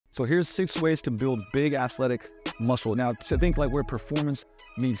So here's 6 ways to build big athletic muscle. Now, to think like where performance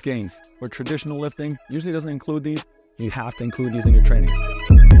meets gains, where traditional lifting usually doesn't include these, you have to include these in your training.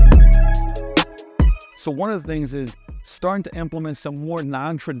 So one of the things is starting to implement some more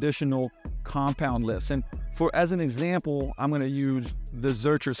non-traditional compound lifts. And as an example, I'm going to use the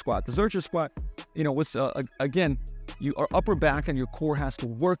Zercher squat. The Zercher squat, you know, again, your upper back and your core has to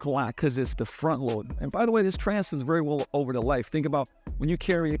work a lot because it's the front load. And by the way, this transfers very well over to life. Think about when you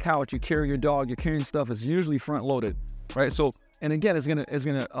carry a couch, you carry your dog, you're carrying stuff, it's usually front loaded, right? So, and again, it's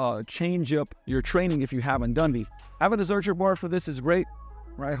gonna change up your training if you haven't done these. Having a Zercher bar for this is great,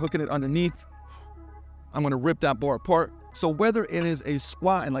 right? Hooking it underneath, I'm gonna rip that bar apart. So whether it is a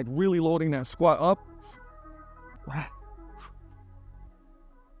squat and like really loading that squat up,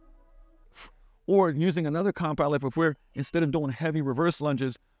 or using another compound lift, if we're, instead of doing heavy reverse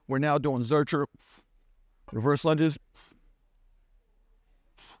lunges, we're now doing Zercher reverse lunges.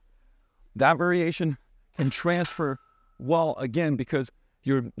 That variation can transfer well, again, because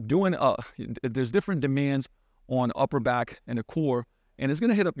you're doing, there's different demands on upper back and the core, and it's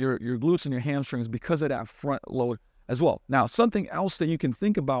gonna hit up your glutes and your hamstrings because of that front load as well. Now, something else that you can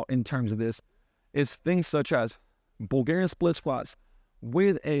think about in terms of this is things such as Bulgarian split squats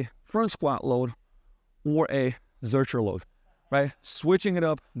with a front squat load or a Zercher load, right? Switching it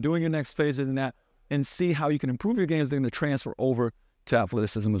up, doing your next phases in that, and see how you can improve your gains. They're going to transfer over to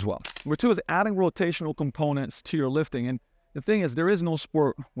athleticism as well. Number 2 is adding rotational components to your lifting. And the thing is, there is no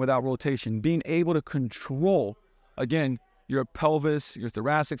sport without rotation. Being able to control, again, your pelvis, your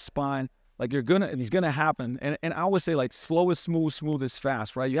thoracic spine, like it's gonna happen. And I always say, like, slow is smooth, smooth is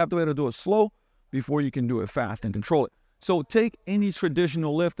fast, right? You have to be able to do it slow before you can do it fast and control it. So take any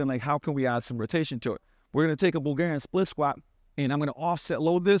traditional lift and like, how can we add some rotation to it? We're gonna take a Bulgarian split squat and I'm gonna offset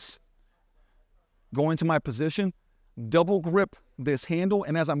load this, go into my position, double grip this handle,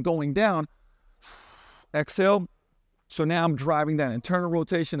 and as I'm going down, exhale. So now I'm driving that internal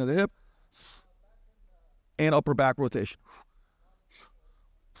rotation of the hip and upper back rotation.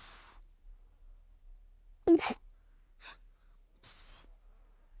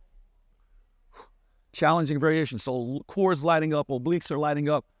 Challenging variation. So core's lighting up, obliques are lighting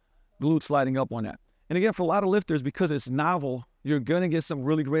up, glutes lighting up on that. And again, for a lot of lifters, because it's novel, you're gonna get some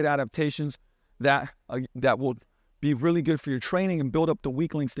really great adaptations that will be really good for your training and build up the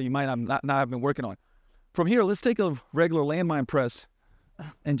weak links that you might not have been working on. From here, let's take a regular landmine press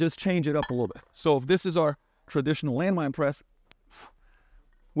and just change it up a little bit. So if this is our traditional landmine press,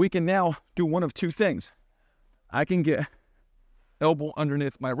 we can now do one of 2 things. I can get elbow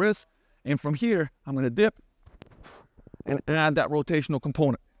underneath my wrist, and from here, I'm gonna dip and add that rotational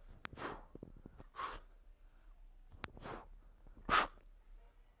component.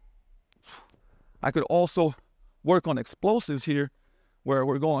 I could also work on explosives here, where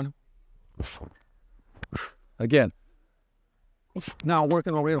we're going, again, now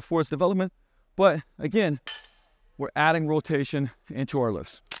working on rate of force development, but again, we're adding rotation into our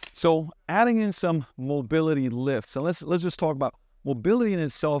lifts. So adding in some mobility lifts. So let's just talk about mobility in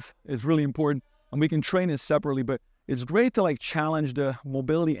itself is really important, and we can train it separately, but it's great to like challenge the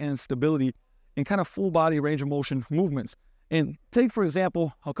mobility and stability in kind of full body range of motion movements. And take, for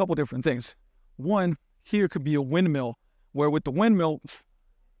example, a couple different things. One here could be a windmill, where with the windmill,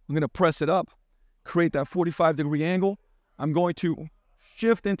 I'm gonna press it up, create that 45-degree angle. I'm going to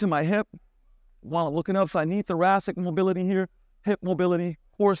shift into my hip while I'm looking up. So I need thoracic mobility here, hip mobility,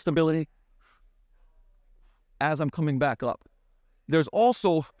 core stability as I'm coming back up. There's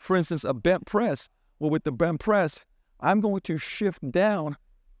also, for instance, a bent press, where with the bent press, I'm going to shift down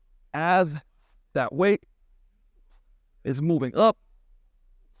as that weight is moving up.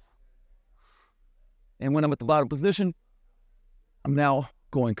 And when I'm at the bottom position, I'm now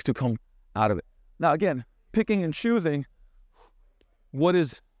going to come out of it. Now again, picking and choosing what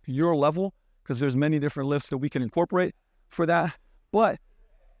is your level, because there's many different lifts that we can incorporate for that, but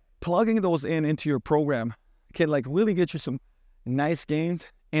plugging those into your program can like really get you some nice gains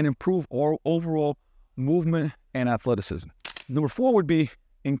and improve overall movement and athleticism. Number 4 would be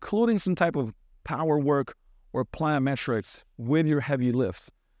including some type of power work or plyometrics with your heavy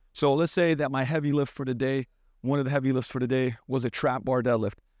lifts. So let's say that my heavy lift for the day, one of the heavy lifts for the day was a trap bar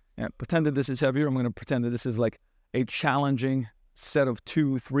deadlift. And pretend that this is heavier. I'm going to pretend that this is like a challenging set of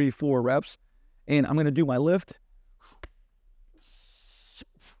 2, 3, 4 reps. And I'm going to do my lift.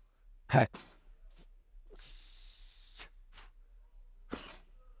 I'm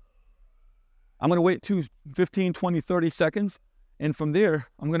going to wait 15, 20, 30 seconds. And from there,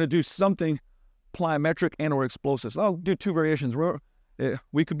 I'm going to do something plyometric and or explosive. So I'll do 2 variations.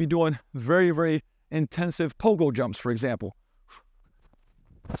 We could be doing very, very intensive pogo jumps, for example.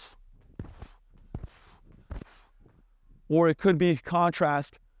 Or it could be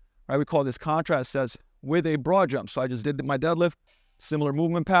contrast, right? We call this contrast sets with a broad jump. So I just did my deadlift, similar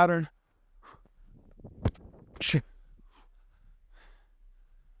movement pattern.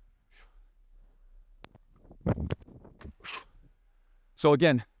 So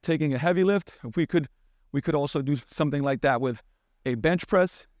again, taking a heavy lift, if we could also do something like that with a bench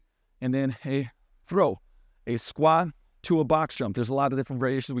press and then a throw, a squat to a box jump. There's a lot of different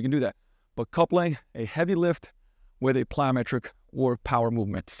variations we can do that. But coupling a heavy lift with a plyometric or power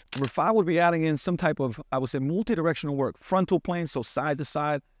movement. Number 5 would be adding in some type of, I would say, multi-directional work. Frontal plane, so side to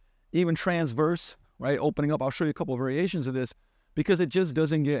side, even transverse, right? Opening up, I'll show you a couple of variations of this because it just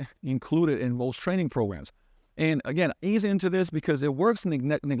doesn't get included in most training programs. And again, ease into this because it works in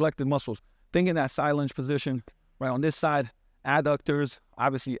neglected muscles. Think in that side lunge position, right? On this side, adductors,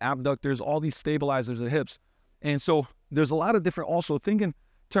 obviously abductors, all these stabilizers of the hips. And so there's a lot of different, also think in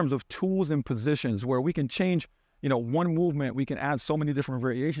terms of tools and positions where we can change, you know, one movement, we can add so many different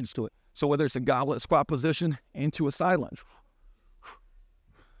variations to it. So whether it's a goblet squat position into a side lunge.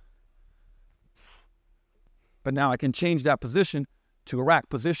 But now I can change that position to a rack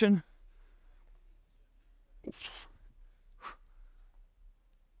position.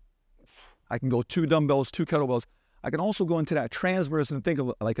 I can go 2 dumbbells, 2 kettlebells. I can also go into that transverse and think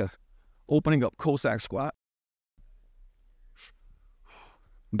of like a opening up Cossack squat.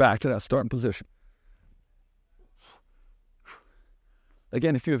 Back to that starting position.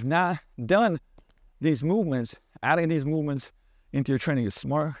 Again, if you have not done these movements, adding these movements into your training is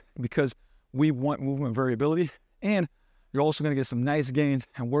smart because we want movement variability, and you're also going to get some nice gains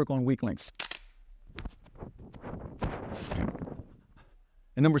and work on weak links.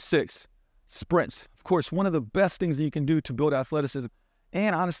 And number 6, sprints. Of course, one of the best things that you can do to build athleticism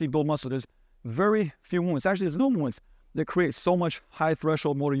and honestly build muscle. There's very few movements, actually there's no movements that create so much high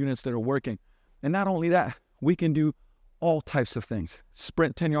threshold motor units that are working. And not only that, we can do all types of things.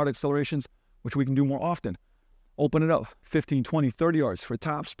 Sprint 10-yard accelerations, which we can do more often. Open it up 15, 20, 30 yards for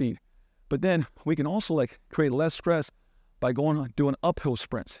top speed. But then we can also like create less stress by doing uphill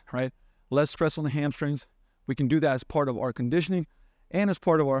sprints, right? Less stress on the hamstrings. We can do that as part of our conditioning and as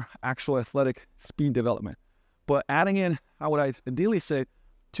part of our actual athletic speed development. But adding in, I would ideally say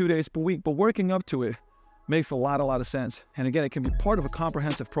 2 days per week, but working up to it makes a lot of sense. And again, it can be part of a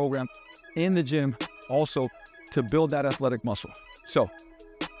comprehensive program in the gym also to build that athletic muscle. So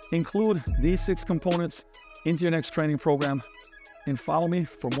include these 6 components into your next training program and follow me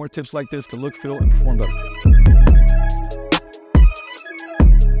for more tips like this to look, feel, and perform better.